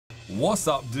What's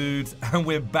up, dudes? And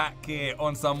we're back here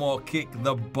on some more Kick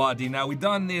the Body. Now, we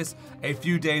done this a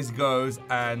few days ago,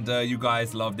 and you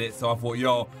guys loved it, so I thought,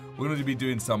 yo, we're going to be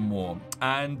doing some more.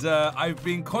 And I've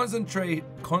been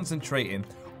concentrating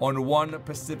on one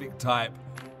specific type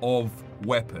of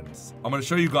weapons. I'm going to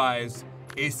show you guys.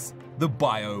 It's the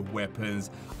bio weapons.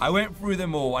 I went through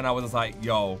them all and I was like,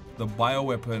 yo, the bio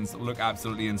weapons look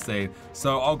absolutely insane.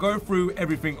 So I'll go through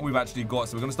everything we've actually got.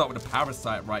 So we're gonna start with the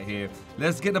parasite right here.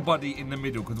 Let's get the buddy in the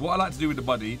middle, because what I like to do with the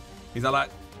buddy is I like,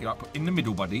 put in the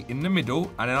middle, buddy, in the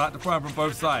middle, and then I like to fire from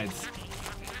both sides.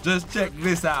 Just check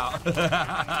this out.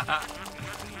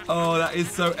 Oh, that is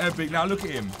so epic. Now look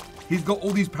at him. He's got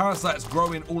all these parasites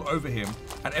growing all over him,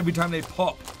 and every time they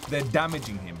pop, they're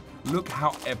damaging him. Look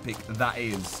how epic that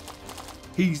is.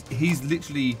 He's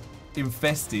literally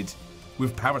infested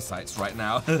with parasites right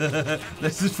now.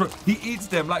 He eats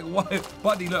them like what?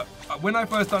 Buddy, look, when I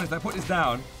first done this, I put this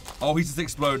down. Oh, he's just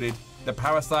exploded. The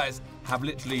parasites have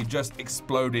literally just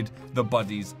exploded the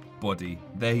buddy's body.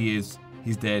 There he is.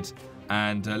 He's dead.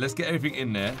 And let's get everything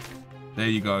in there. There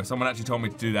you go. Someone actually told me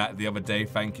to do that the other day.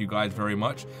 Thank you guys very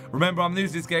much. Remember, I'm new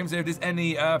to this game, so if there's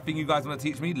any thing you guys want to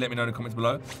teach me, let me know in the comments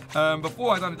below.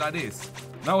 Before I done it like this,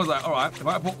 and I was like, all right, if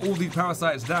I put all these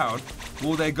parasites down,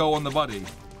 will they go on the body?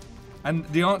 And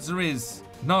the answer is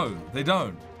no, they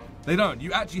don't. They don't.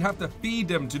 You actually have to feed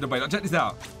them to the body. Like, check this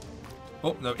out.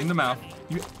 Oh, no, in the mouth.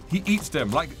 He eats them.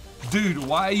 Like, dude,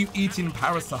 why are you eating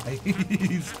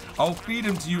parasites? I'll feed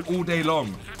them to you all day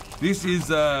long. This is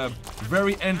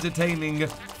very entertaining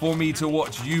for me to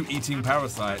watch you eating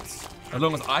parasites. As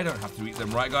long as I don't have to eat them,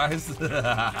 right, guys?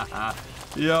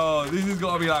 Yo, this has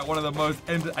got to be like one of the most...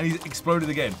 And he's exploded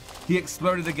again. He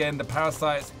exploded again. The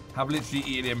parasites have literally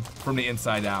eaten him from the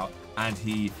inside out. And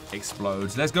he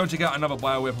explodes. Let's go and check out another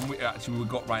bioweapon we've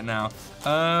got right now.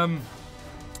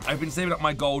 I've been saving up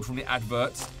my gold from the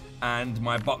adverts. And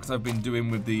my bucks I've been doing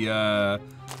with the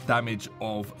damage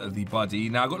of the buddy.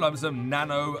 Now, I've got like some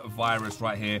nano virus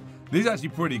right here. This is actually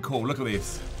pretty cool. Look at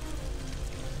this.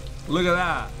 Look at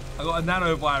that. I got a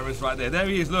nano virus right there. There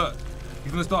he is, look.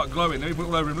 He's gonna start glowing. Let me put it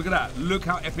all over him. Look at that. Look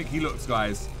how epic he looks,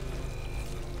 guys.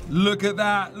 Look at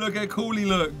that. Look how cool he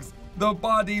looks. The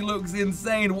body looks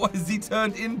insane. What has he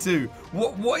turned into?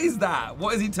 What is that?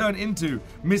 What has he turned into?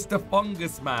 Mr.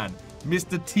 Fungus Man.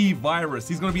 Mr. T virus.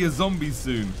 He's gonna be a zombie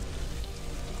soon.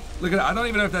 Look at that. I don't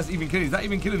even know if that's even killing. Is that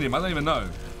even killing him? I don't even know,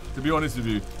 to be honest with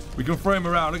you. We can throw him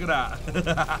around. Look at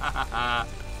that.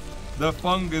 The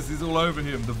fungus is all over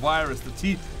him. The virus,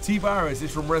 the T virus is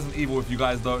from Resident Evil, if you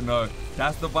guys don't know.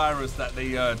 That's the virus that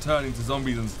they turn into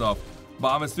zombies and stuff. But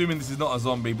I'm assuming this is not a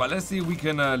zombie. But let's see if we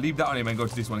can leave that on him and go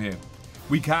to this one here.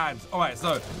 We can. All right,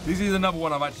 so this is another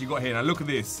one I've actually got here. Now look at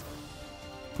this.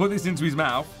 Put this into his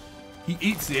mouth. He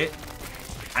eats it,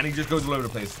 and he just goes all over the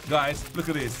place. Guys, look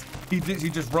at this. He literally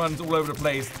just runs all over the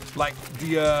place like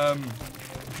the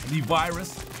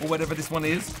virus or whatever this one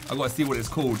is. I gotta see what it's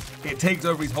called. It takes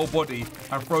over his whole body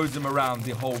and throws him around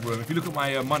the whole room. If you look at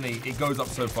my money, it goes up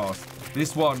so fast.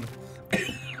 This one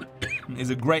is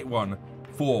a great one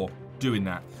for doing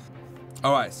that.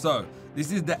 All right, so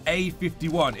this is the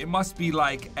A51. It must be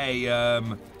like a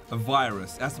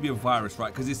virus. It has to be a virus,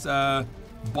 right? Because it's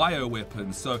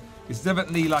bioweapons. So it's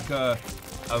definitely like a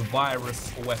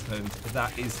virus weapon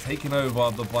that is taking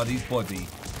over the buddy's body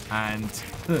and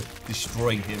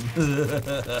destroying him.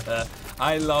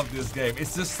 I love this game.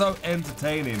 It's just so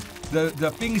entertaining.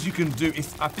 The things you can do,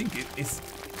 I think it's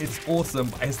awesome,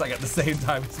 but it's like at the same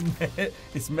time,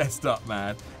 it's messed up,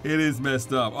 man. It is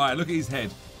messed up. All right, look at his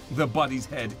head. The buddy's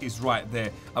head is right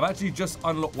there. I've actually just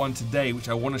unlocked one today, which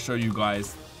I want to show you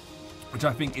guys, which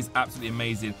I think is absolutely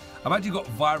amazing. I've actually got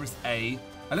Virus A.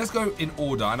 And let's go in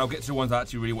order, and I'll get to the ones I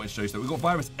actually really want to show you. So we've got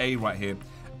Virus A right here.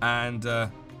 And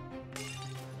look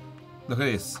at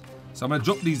this. So I'm going to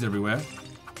drop these everywhere.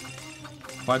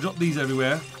 If I drop these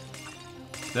everywhere,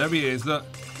 there he is, look.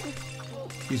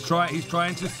 He's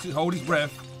trying to hold his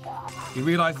breath. He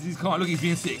realizes he can't. Look, he's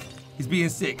being sick. He's being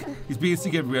sick. He's being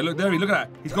sick everywhere. Look, there he is. Look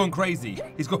at that. He's gone crazy.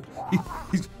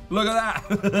 Look at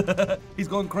that. He's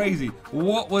gone crazy.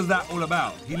 What was that all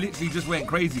about? He literally just went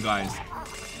crazy, guys.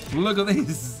 Look at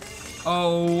this.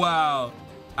 Oh, wow.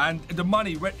 And the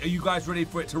money. Are you guys ready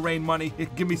for it to rain money?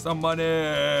 Give me some money.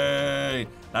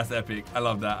 That's epic. I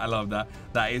love that. I love that.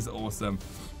 That is awesome.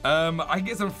 I can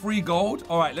get some free gold.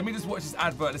 All right, let me just watch this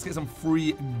advert. Let's get some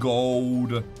free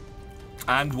gold.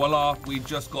 And voila, we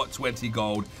just got 20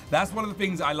 gold. That's one of the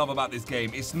things I love about this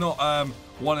game. It's not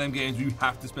one of them games where you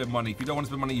have to spend money. If you don't want to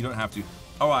spend money, you don't have to.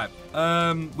 All right,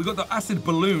 we got the acid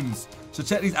balloons. So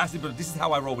check these acid balloons. This is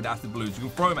how I roll with acid balloons. You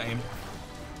can throw them at him,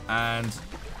 and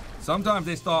Sometimes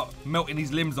they start melting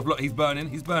his limbs off. Look, he's burning.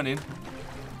 He's burning.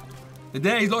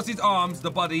 There, he's lost his arms.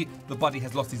 The buddy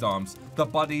has lost his arms. The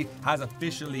buddy has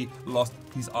officially lost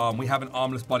his arm. We have an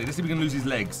armless buddy. Let's see if we can lose his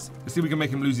legs. Let's see if we can make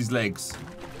him lose his legs.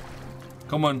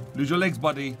 Come on, lose your legs,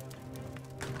 buddy.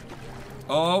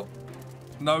 Oh,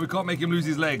 no, we can't make him lose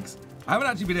his legs. I haven't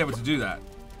actually been able to do that.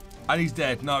 And he's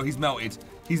dead. No, he's melted.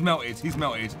 He's melted. He's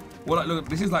melted. Well, look,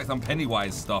 this is like some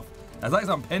Pennywise stuff. That's like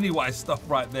some Pennywise stuff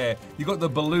right there. You got the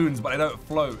balloons, but they don't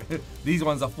float. These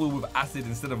ones are full with acid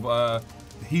instead of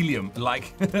helium.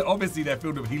 Like, obviously they're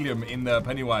filled with helium in the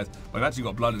Pennywise, but I've actually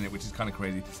got blood in it, which is kind of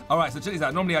crazy. All right, so check this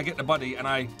out. Normally I get the buddy and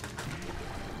I...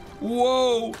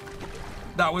 Whoa!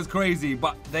 That was crazy,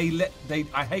 but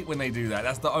I hate when they do that.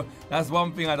 That's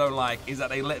one thing I don't like, is that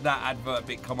they let that advert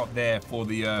bit come up there for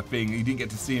the thing. You didn't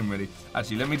get to see him really.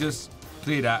 Actually, let me just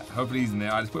clear that. Hopefully he's in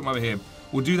there. I just put him over here.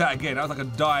 We'll do that again. That was like a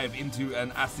dive into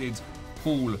an acid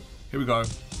pool. Here we go.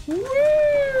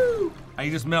 Woo! And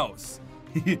he just melts.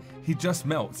 He just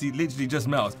melts. He literally just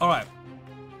melts. All right.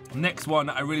 Next one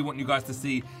that I really want you guys to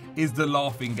see is the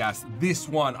laughing gas. This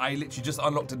one I literally just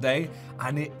unlocked today,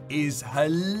 and it is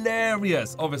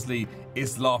hilarious. Obviously,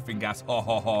 it's laughing gas, ha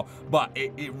ha ha, but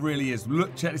it really is.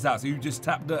 Look, check this out. So you just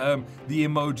tap the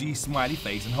emoji smiley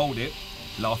face and hold it.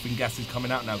 Laughing gas is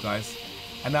coming out now, guys.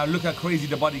 And now look how crazy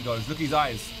the buddy goes. Look at his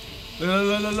eyes.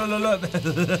 Look.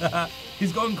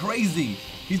 He's gone crazy.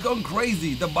 He's gone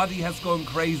crazy. The buddy has gone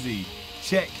crazy.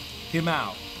 Check him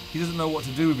out. He doesn't know what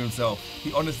to do with himself.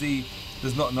 He honestly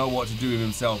does not know what to do with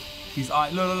himself. His eye,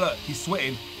 look, he's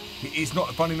sweating. It's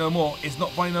not funny no more. It's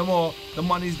not funny no more. The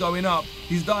money's going up.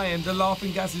 He's dying. The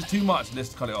laughing gas is too much.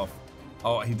 Let's cut it off.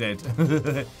 Oh, he dead.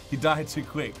 He died too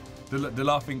quick. The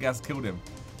laughing gas killed him.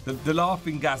 The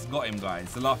laughing gas got him,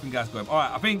 guys. The laughing gas got him. All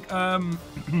right, I think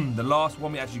the last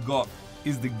one we actually got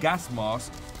is the gas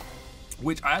mask,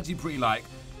 which I actually pretty like.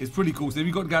 It's pretty cool. So if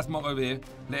you've got the gas mask over here,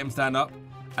 let him stand up.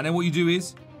 And then what you do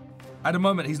is, at the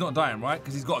moment, he's not dying, right?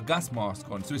 Because he's got a gas mask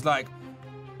on. So it's like,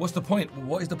 what's the point?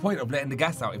 What is the point of letting the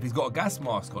gas out if he's got a gas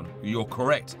mask on? You're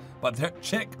correct. But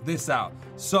check this out.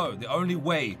 So the only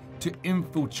way to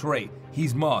infiltrate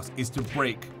his mask is to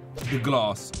break the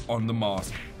glass on the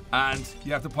mask. And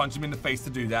you have to punch him in the face to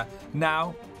do that.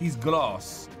 Now, his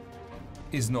glass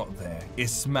is not there.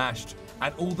 It's smashed.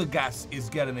 And all the gas is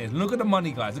getting in. Look at the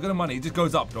money, guys. Look at the money. It just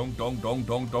goes up. Dong, dong, dong,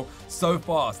 dong, dong. So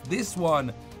fast. This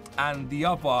one and the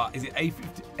other, is it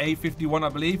A51, I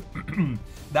believe?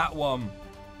 That one,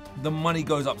 the money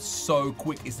goes up so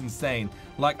quick. It's insane.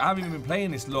 Like, I haven't even been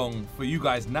playing this long for you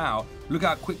guys now. Look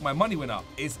how quick my money went up.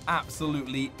 It's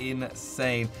absolutely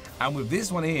insane. And with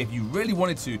this one here, if you really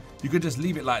wanted to, you could just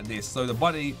leave it like this. So the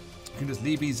buddy can just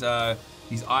leave his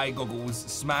eye goggles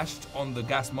smashed on the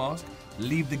gas mask.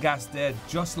 Leave the gas there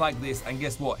just like this, and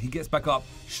guess what? He gets back up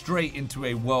straight into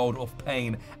a world of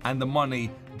pain, and the money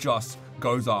just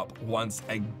goes up once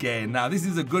again. Now, this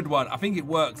is a good one. I think it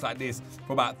works like this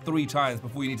for about 3 times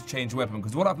before you need to change your weapon,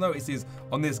 because what I've noticed is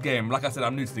on this game, like I said,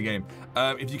 I'm new to the game,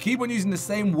 if you keep on using the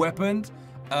same weapon,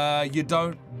 you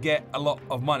don't get a lot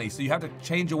of money. So you have to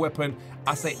change your weapon,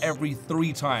 I say every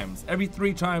 3 times. Every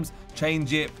 3 times,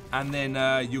 change it, and then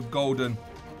you're golden.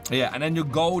 Yeah, and then you're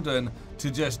golden to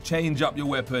just change up your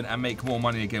weapon and make more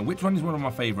money again. Which one is one of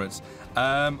my favorites?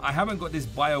 I haven't got this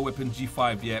bioweapon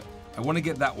G5 yet. I want to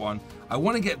get that one. I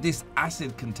want to get this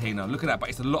acid container. Look at that, but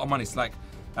it's a lot of money. It's like,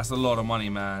 that's a lot of money,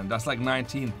 man. That's like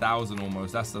 19,000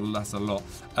 almost. That's a lot.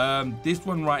 This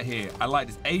one right here, I like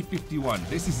this A51.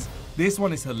 This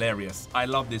one is hilarious. I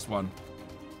love this one.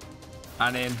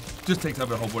 And then just takes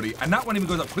over the whole body. And that one even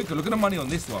goes up quicker. Look at the money on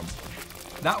this one.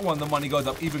 That one, the money goes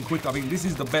up even quicker. I think this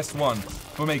is the best one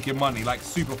for making money, like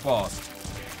super fast.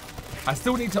 I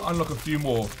still need to unlock a few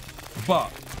more,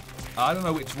 but I don't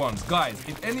know which ones. Guys,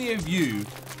 if any of you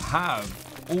have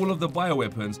all of the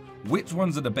bioweapons, which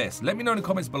ones are the best? Let me know in the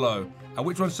comments below, and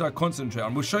which ones should I concentrate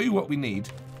on? We'll show you what we need.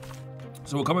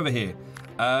 So we'll come over here.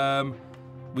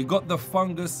 We got the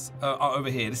fungus over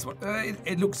here. This one,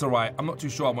 it looks alright. I'm not too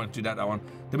sure I want to do that one.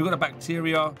 Then we got the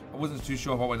bacteria. I wasn't too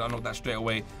sure if I want to unlock that straight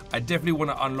away. I definitely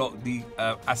want to unlock the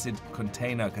acid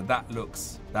container, because that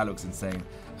looks insane.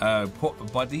 Put a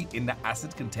buddy in the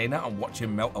acid container and watch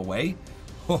him melt away.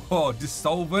 Oh,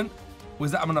 dissolvent.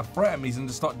 Was that I'm gonna threaten him? He's gonna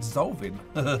start dissolving.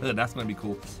 That's gonna be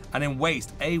cool. And then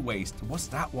waste. What's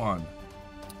that one?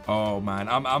 Oh man,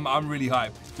 I'm really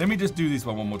hyped. Let me just do this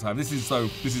one more time. This is so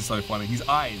funny. His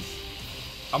eyes.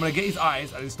 I'm gonna get his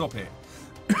eyes and then stop it.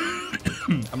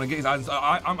 I'm gonna get his eyes.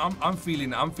 I'm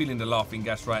feeling the laughing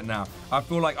gas right now. I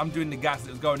feel like I'm doing the gas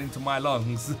that's going into my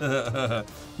lungs.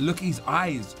 Look at his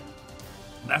eyes.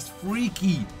 That's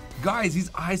freaky. Guys, his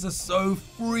eyes are so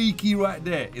freaky right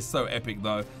there. It's so epic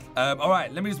though. All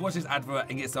right, let me just watch this advert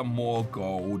and get some more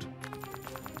gold.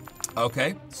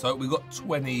 Okay, so we got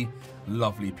 20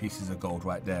 lovely pieces of gold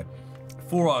right there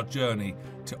for our journey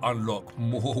to unlock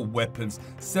more weapons.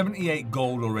 78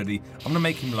 gold already. I'm gonna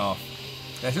make him laugh.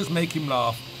 Let's just make him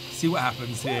laugh. See what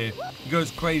happens here. He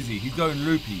goes crazy. He's going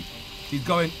loopy. He's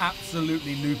going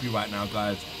absolutely loopy right now,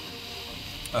 guys.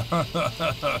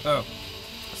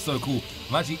 So cool.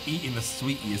 I'm actually eating the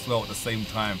sweetie as well at the same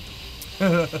time.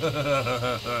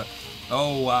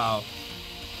 Oh wow.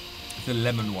 It's a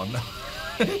lemon one.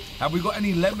 Have we got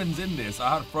any lemons in this?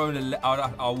 I will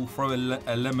throw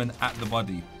a lemon at the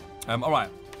buddy. All right,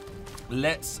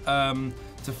 let's to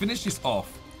finish this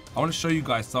off, I want to show you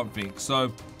guys something.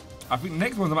 So I think the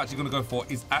next one I'm actually going to go for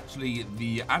is actually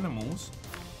the animals.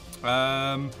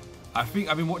 I think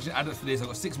I've been watching adverts for this. I've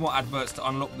got 6 more adverts to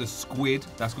unlock the squid.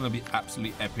 That's going to be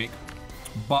absolutely epic.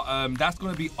 But that's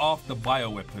going to be after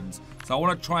bioweapons. So I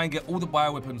want to try and get all the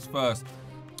bioweapons first,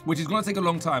 which is going to take a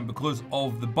long time because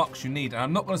of the bucks you need. And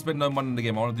I'm not going to spend no money in the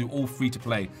game. I want to do all free to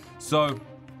play. So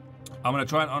I'm going to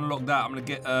try and unlock that. I'm going to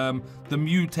get the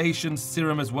mutation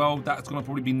serum as well. That's going to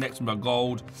probably be next with my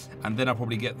gold. And then I'll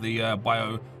probably get the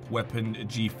bio weapon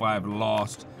G5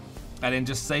 last. And then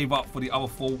just save up for the other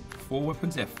four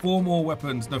weapons. Yeah, 4 more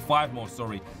weapons. No, 5 more,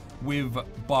 sorry, with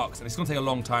bucks. And it's going to take a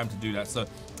long time to do that. So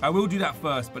I will do that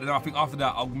first. But then I think after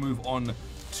that, I'll move on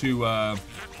to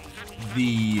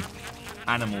the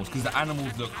animals, because the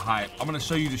animals look hype. I'm going to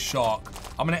show you the shark.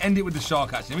 I'm going to end it with the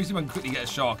shark, actually. Let me see if I can quickly get a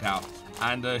shark out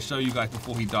and show you guys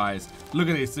before he dies. Look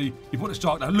at this. So you put the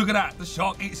shark down. Look at that. The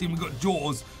shark eats him. We've got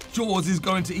Jaws. Jaws is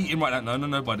going to eat him right now.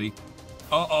 No, buddy.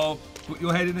 Uh-oh. Put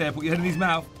your head in there. Put your head in his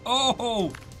mouth.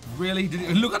 Oh, really?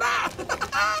 Look at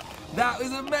that. That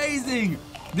is amazing.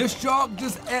 The shark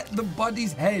just ate the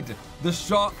buddy's head. The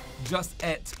shark just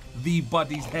ate the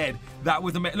buddy's head. That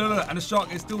was amazing. Look, and the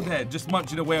shark is still there, just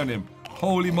munching away on him.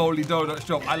 Holy moly, donut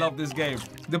shop. I love this game.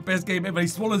 The best game ever. He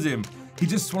swallows him. He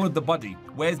just swallowed the buddy.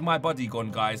 Where's my buddy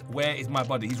gone, guys? Where is my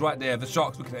buddy? He's right there. The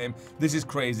shark's looking at him. This is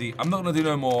crazy. I'm not going to do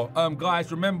no more.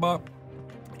 Guys, remember,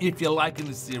 if you're liking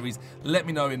this series, let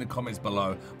me know in the comments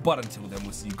below. But until then,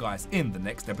 we'll see you guys in the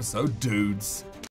next episode, dudes.